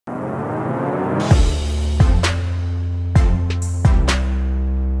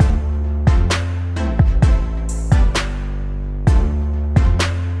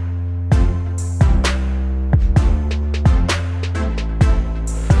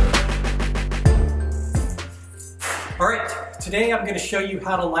Today I'm going to show you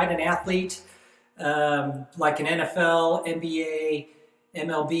how to light an athlete like an NFL, NBA,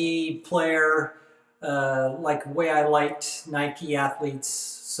 MLB player, like the way I light Nike athletes.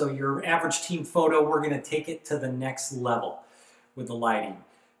 So your average team photo, we're going to take it to the next level with the lighting.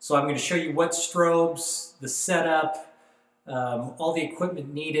 So I'm going to show you what strobes, the setup, all the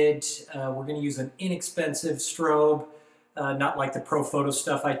equipment needed. We're going to use an inexpensive strobe, not like the pro photo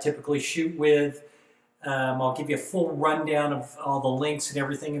stuff I typically shoot with. I'll give you a full rundown of all the links and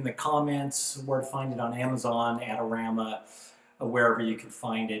everything in the comments, where to find it on Amazon, Adorama, wherever you can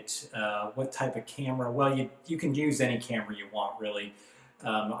find it. What type of camera? Well, you can use any camera you want, really.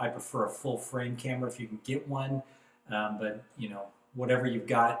 I prefer a full frame camera if you can get one, but you know, whatever you've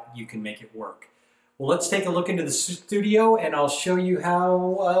got, you can make it work. Well, let's take a look into the studio and I'll show you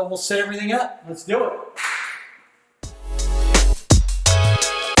how we'll set everything up. Let's do it.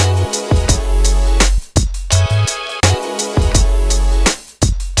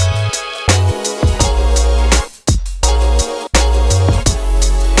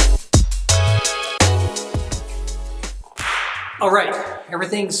 All right,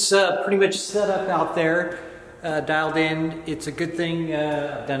 everything's pretty much set up out there, dialed in. It's a good thing,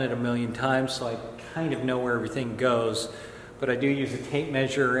 I've done it a million times, so I kind of know where everything goes. But I do use a tape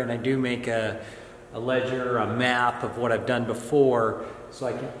measure, and I do make a ledger, a map of what I've done before, so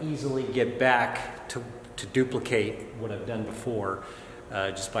I can easily get back to duplicate what I've done before,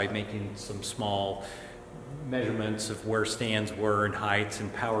 just by making some small measurements of where stands were and heights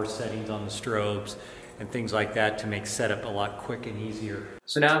and power settings on the strobes and things like that to make setup a lot quick and easier.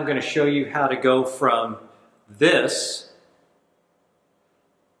 So now I'm going to show you how to go from this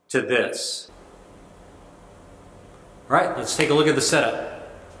to this. All right, let's take a look at the setup.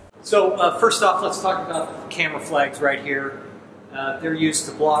 So first off, let's talk about the camera flags right here. They're used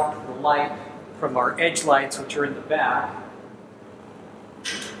to block the light from our edge lights, which are in the back,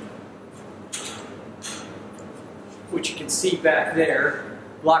 which you can see back there.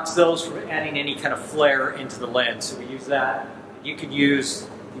 Blocks those from adding any kind of flare into the lens. So we use that. You could use,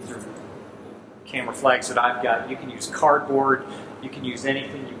 these are camera flags that I've got. You can use cardboard. You can use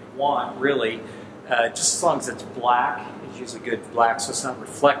anything you want, really. Just as long as it's black. It's usually good black, so it's not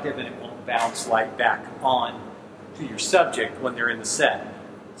reflective and it won't bounce light back on to your subject when they're in the set.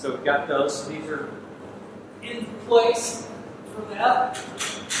 So we've got those. So these are in place for that.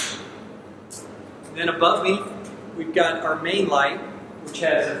 And then above me, we've got our main light, which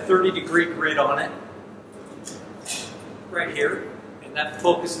has a 30-degree grid on it, right here, and that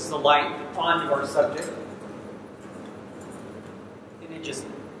focuses the light onto our subject. And it just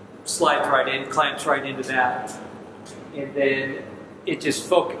slides right in, clamps right into that, and then it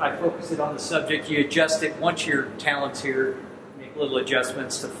just I focus it on the subject. You adjust it once your talent's here, make little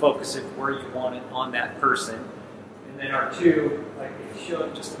adjustments to focus it where you want it on that person. And then our two, like we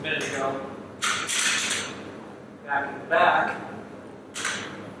showed just a minute ago, back in the back,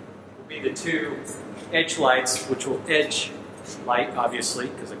 be the two edge lights, which will edge light, obviously,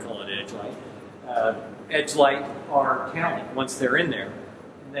 because I call it edge light. Edge light our talent once they're in there.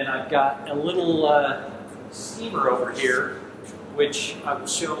 And then I've got a little steamer over here, which I will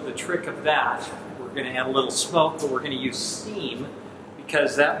show the trick of that. We're going to add a little smoke, but we're going to use steam,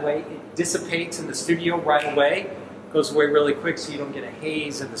 because that way it dissipates in the studio right away. It goes away really quick so you don't get a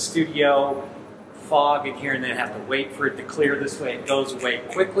haze in the studio, fog in here, and then have to wait for it to clear. This way it goes away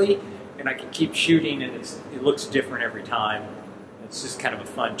quickly, and I can keep shooting, and it looks different every time. It's just kind of a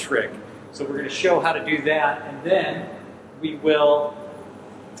fun trick. So we're going to show how to do that, and then we will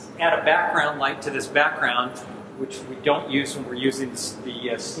add a background light to this background, which we don't use when we're using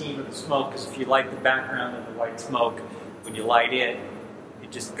the steam or the smoke, because if you light the background and the white smoke, when you light it,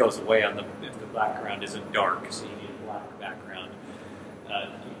 it just goes away on if the background isn't dark, so you need a black background to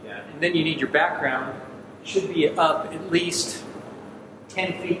do that. And then you need your background, should be up at least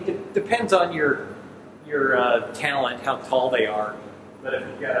 10 feet, depends on your talent, how tall they are. But if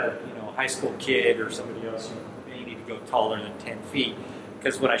you've got a high school kid or somebody else, you may need to go taller than 10 feet.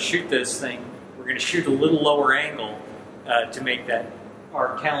 Because when I shoot this thing, we're going to shoot a little lower angle to make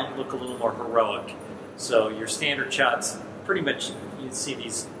our talent look a little more heroic. So your standard shots, pretty much, you see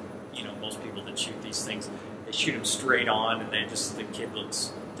these, most people that shoot these things, they shoot them straight on, and the kid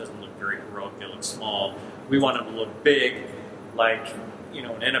doesn't look very heroic. They look small. We want them to look big, like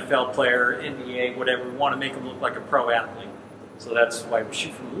an NFL player, NBA, whatever. We want to make them look like a pro athlete. So that's why we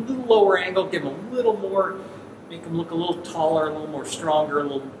shoot from a little lower angle, give them a little more, make them look a little taller, a little more stronger, a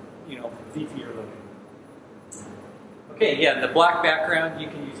little, beefier looking. Okay, yeah, the black background, you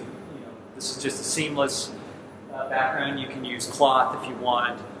can use, this is just a seamless background. You can use cloth if you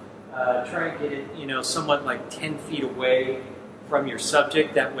want. Try and get it, somewhat like 10 feet away from your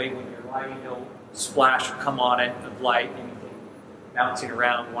subject. That way when you're lighting, no splash will come on it of light, anything bouncing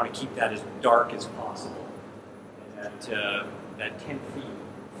around. We want to keep that as dark as possible. And that 10 feet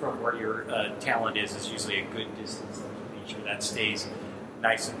from where your talent is usually a good distance to make sure that stays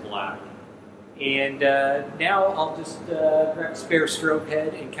nice and black. And now I'll just grab a spare strobe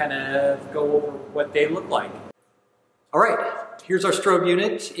head and kind of go over what they look like. All right, here's our strobe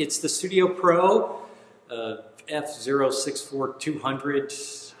unit. It's the StudioPRO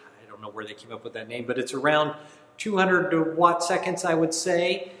F064200. I don't know where they came up with that name, but it's around 200 watt seconds, I would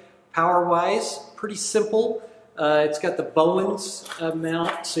say. Power-wise, pretty simple. It's got the Bowens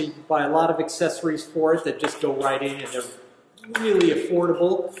mount, so you can buy a lot of accessories for it that just go right in, and they're really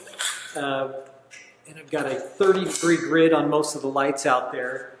affordable. And I've got a 30-degree grid on most of the lights out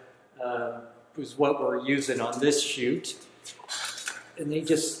there, is what we're using on this shoot. And they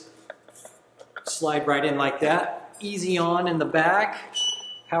just slide right in like that. Easy on in the back,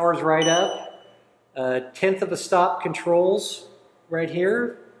 power's right up. 1/10 of a stop controls right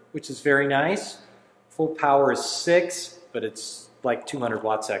here, which is very nice. Full power is 6, but it's like 200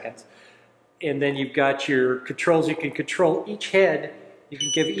 watt seconds. And then you've got your controls. You can control each head. You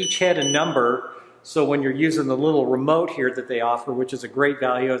can give each head a number. So when you're using the little remote here that they offer, which is a great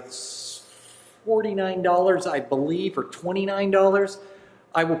value, it's $49, I believe, or $29.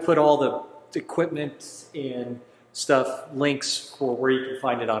 I will put all the equipment and stuff, links for where you can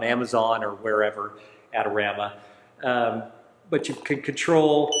find it on Amazon or wherever, Adorama. But you can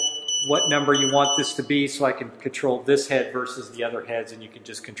control what number you want this to be, so I can control this head versus the other heads, and you can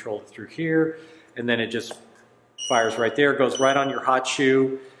just control it through here, and then it just fires right there. It goes right on your hot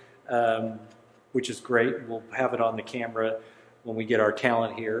shoe, which is great. We'll have it on the camera when we get our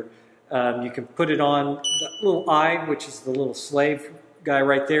talent here. You can put it on the little eye, which is the little slave guy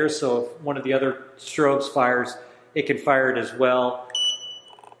right there, so if one of the other strobes fires, it can fire it as well.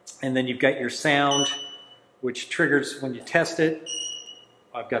 And then you've got your sound, which triggers when you test it.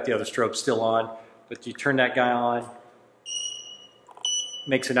 I've got the other strobe still on, but you turn that guy on,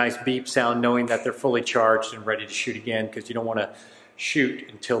 makes a nice beep sound knowing that they're fully charged and ready to shoot again, because you don't want to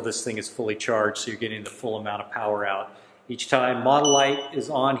shoot until this thing is fully charged, so you're getting the full amount of power out. Each time Monolight is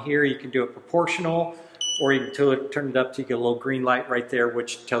on here, you can do it proportional, or you can turn it up to get a little green light right there,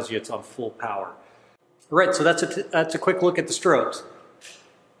 which tells you it's on full power. All right, so that's a quick look at the strobes.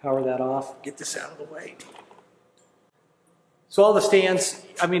 Power that off, get this out of the way. So all the stands,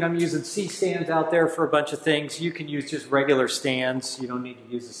 I mean, I'm using C stands out there for a bunch of things. You can use just regular stands. You don't need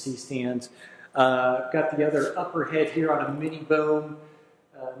to use the C stands. Got the other upper head here on a mini boom.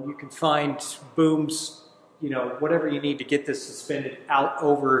 You can find booms, you know, whatever you need to get this suspended out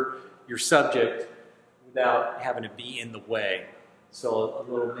over your subject without having to be in the way. So a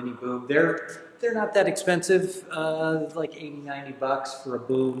little mini boom. They're not that expensive, like 80, 90 bucks for a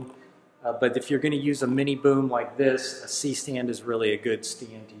boom. But if you're going to use a mini boom like this, a C stand is really a good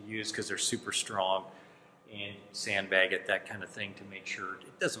stand to use because they're super strong, and sandbag it, that kind of thing, to make sure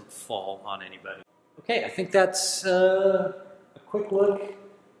it doesn't fall on anybody. Okay, I think that's a quick look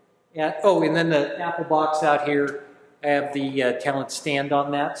at, oh, and then the Apple box out here, I have the talent stand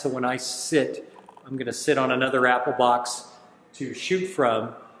on that, so when I sit, I'm going to sit on another Apple box to shoot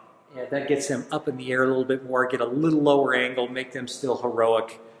from, and that gets them up in the air a little bit more, get a little lower angle, make them still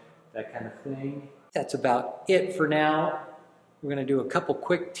heroic, that kind of thing. That's about it for now. We're going to do a couple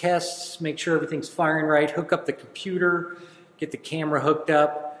quick tests, make sure everything's firing right, hook up the computer, get the camera hooked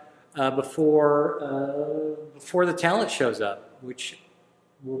up before the talent shows up, which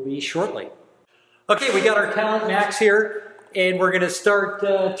will be shortly. Okay, we got our talent max here, and we're going to start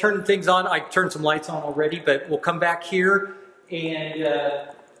turning things on. I turned some lights on already, but we'll come back here, and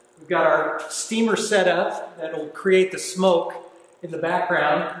we've got our steamer set up that'll create the smoke in the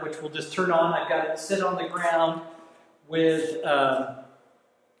background, which we'll just turn on. I've got it sit on the ground with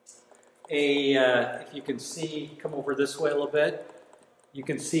if you can see, come over this way a little bit, you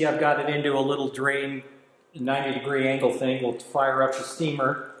can see I've got it into a little drain 90-degree angle thing. We'll fire up the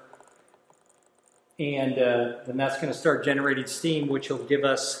steamer, and then that's going to start generating steam, which will give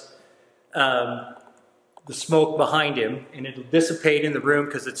us the smoke behind him, and it'll dissipate in the room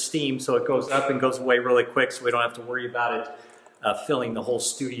because it's steam, so it goes up and goes away really quick, so we don't have to worry about it filling the whole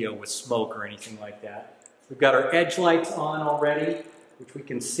studio with smoke or anything like that. We've got our edge lights on already, which we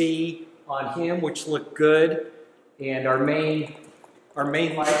can see on him, which look good, and our main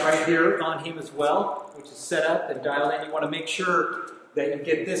light right here on him as well, which is set up and dialed in. You want to make sure that you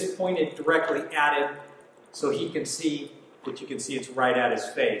get this pointed directly at him so he can see that you can see it's right at his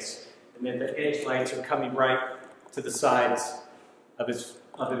face. And then the edge lights are coming right to the sides of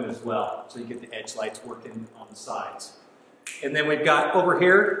him as well. So you get the edge lights working on the sides. And then we've got over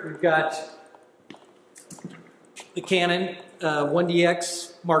here, we've got the Canon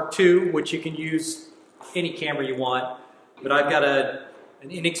 1DX Mark II, which you can use any camera you want. But I've got an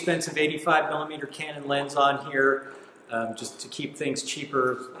inexpensive 85mm Canon lens on here, just to keep things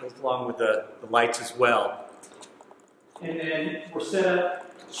cheaper, along with the lights as well. And then we're set up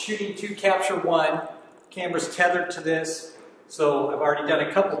shooting 2, capture 1. Camera's tethered to this, so I've already done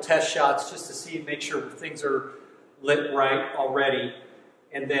a couple test shots just to see and make sure things are lit right already.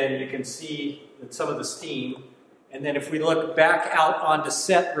 And then you can see some of the steam. And then if we look back out onto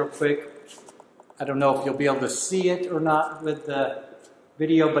set real quick, I don't know if you'll be able to see it or not with the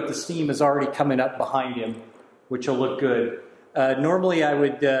video, but the steam is already coming up behind him, which will look good. Normally I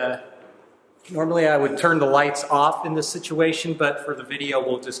would turn the lights off in this situation, but for the video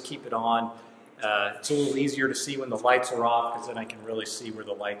we'll just keep it on. It's a little easier to see when the lights are off, because then I can really see where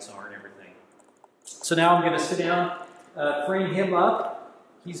the lights are and everything. So now I'm going to sit down, frame him up.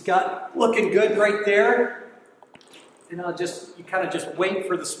 He's got looking good right there. And you kind of just wait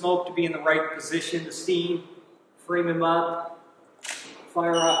for the smoke to be in the right position, the steam, frame him up,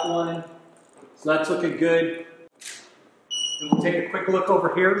 fire off one. So that's looking good. And we'll take a quick look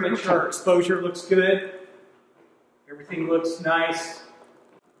over here, make sure our exposure looks good. Everything looks nice.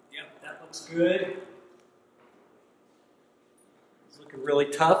 Yep, that looks good. It's looking really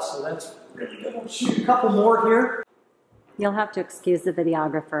tough, so that's really good. We'll shoot a couple more here. You'll have to excuse the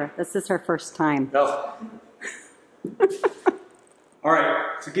videographer. This is her first time. No. All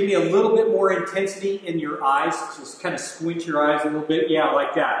right, so give me a little bit more intensity in your eyes. Just kind of squint your eyes a little bit. Yeah,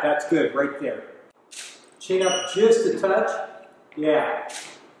 like that. That's good, right there. Chin up just a touch. Yeah.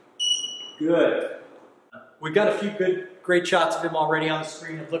 Good. We've got a few great shots of him already on the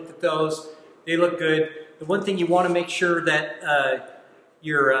screen. I've looked at those. They look good. The one thing you want to make sure that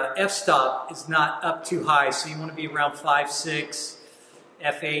your f-stop is not up too high. So you want to be around 5.6.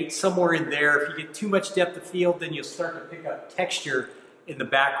 F8, somewhere in there. If you get too much depth of field, then you'll start to pick up texture in the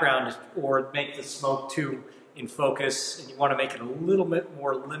background or make the smoke too in focus, and you want to make it a little bit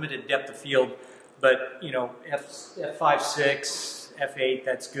more limited depth of field. But, you know, F5, 6, F8,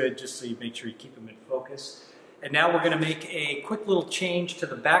 that's good, just so you make sure you keep them in focus. And now we're going to make a quick little change to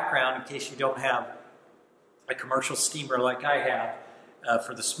the background in case you don't have a commercial steamer like I have.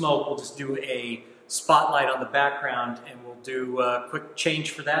 For the smoke, we'll just do a spotlight on the background, and we'll do a quick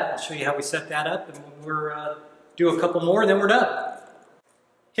change for that. I'll show you how we set that up, and we'll do a couple more, and then we're done.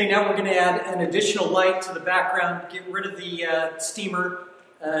 Okay, now we're going to add an additional light to the background, get rid of the steamer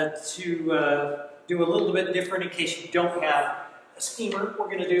to do a little bit different in case you don't have a steamer. We're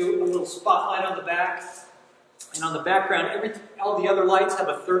going to do a little spotlight on the back, and on the background, all the other lights have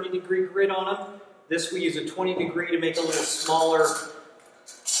a 30-degree grid on them. This we use a 20-degree to make a little smaller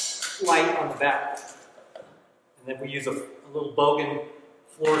light on the back. And then we use a little bogan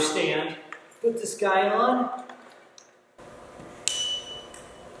floor stand. Put this guy on.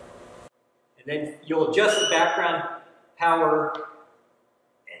 And then you'll adjust the background power,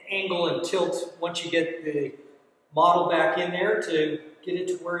 angle, and tilt once you get the model back in there to get it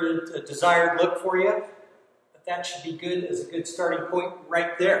to where it's a desired look for you. But that should be good as a good starting point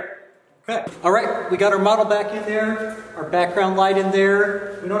right there. Okay. All right, we got our model back in there, our background light in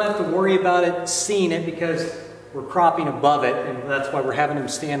there. We don't have to worry about it seeing it because we're cropping above it, and that's why we're having him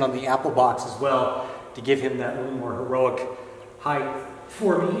stand on the Apple box as well to give him that little more heroic height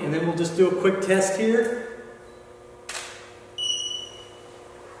for me. And then we'll just do a quick test here.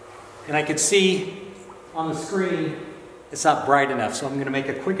 And I can see on the screen it's not bright enough, so I'm going to make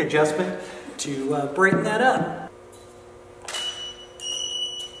a quick adjustment to brighten that up.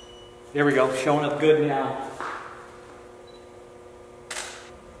 There we go, showing up good now.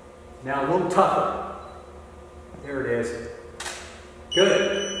 Now a little tougher. There it is.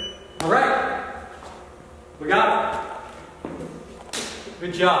 Good. All right. We got it.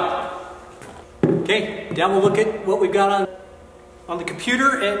 Good job. Okay, now we'll look at what we've got on the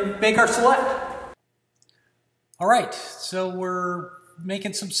computer and make our select. All right, so we're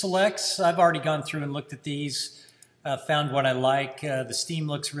making some selects. I've already gone through and looked at these. Found what I like. The steam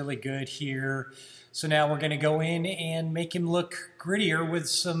looks really good here. So now we're going to go in and make him look grittier with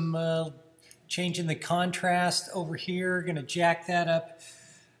some changing the contrast over here. Going to jack that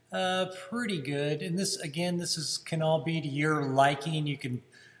up pretty good. And this, again, this can all be to your liking. You can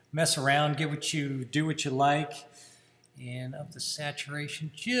mess around, do what you like. And up the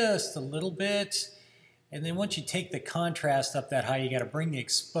saturation just a little bit. And then once you take the contrast up that high, you got to bring the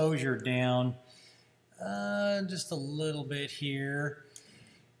exposure down. Just a little bit here.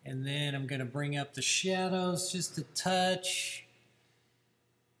 And then I'm going to bring up the shadows just a touch.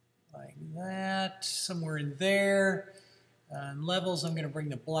 Like that, somewhere in there. Levels, I'm going to bring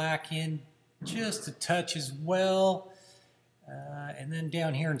the black in just a touch as well. And then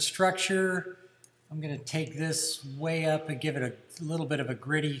down here in structure, I'm going to take this way up and give it a little bit of a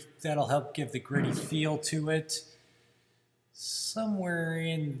gritty, that'll help give the gritty feel to it. Somewhere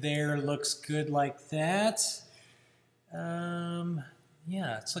in there looks good like that.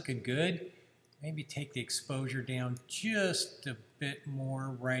 Yeah, it's looking good. Maybe take the exposure down just a bit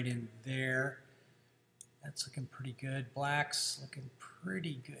more right in there. That's looking pretty good. Black's looking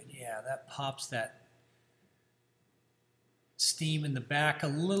pretty good. Yeah, that pops that steam in the back a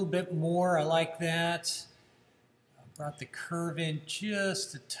little bit more. I like that. I brought the curve in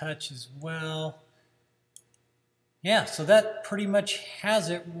just a touch as well. Yeah, so that pretty much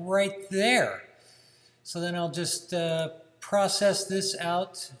has it right there. So then I'll just process this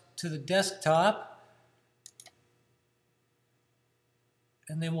out to the desktop.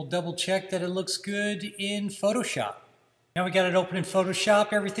 And then we'll double check that it looks good in Photoshop. Now we got it open in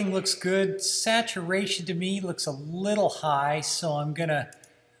Photoshop. Everything looks good. Saturation to me looks a little high, so I'm gonna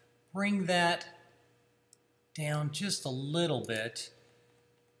bring that down just a little bit.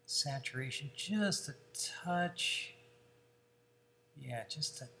 Saturation just a touch. Yeah,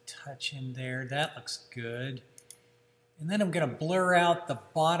 just a touch in there. That looks good. And then I'm gonna blur out the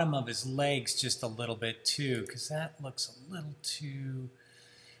bottom of his legs just a little bit too, because that looks a little too,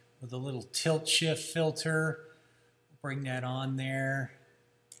 with a little tilt shift filter. Bring that on there.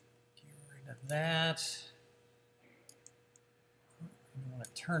 Get rid of that. I don't want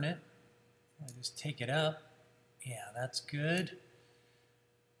to turn it. I just take it up. Yeah, that's good.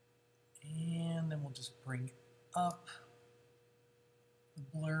 And then we'll just bring up the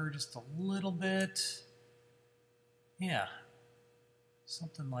blur just a little bit. Yeah,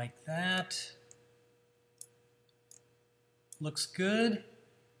 something like that. Looks good.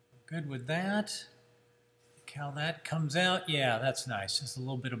 Good with that. How that comes out. Yeah, that's nice. Just a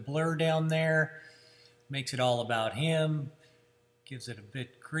little bit of blur down there. Makes it all about him. Gives it a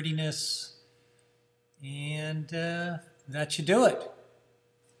bit grittiness. And that should do it.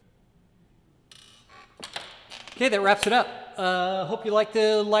 Okay, that wraps it up. Hope you liked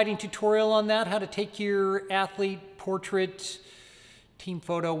the lighting tutorial on that. How to take your athlete, portrait, team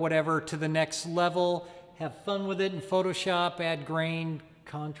photo, whatever, to the next level. Have fun with it in Photoshop. Add grain,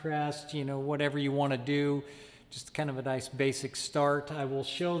 contrast, you know, whatever you want to do. Just kind of a nice basic start. I will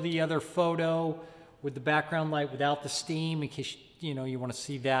show the other photo with the background light without the steam in case you know you want to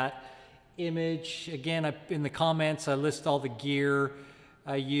see that image. Again, in the comments I list all the gear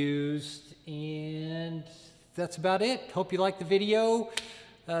I used, and that's about it. Hope you liked the video.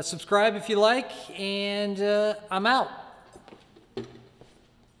 Subscribe if you like, and I'm out.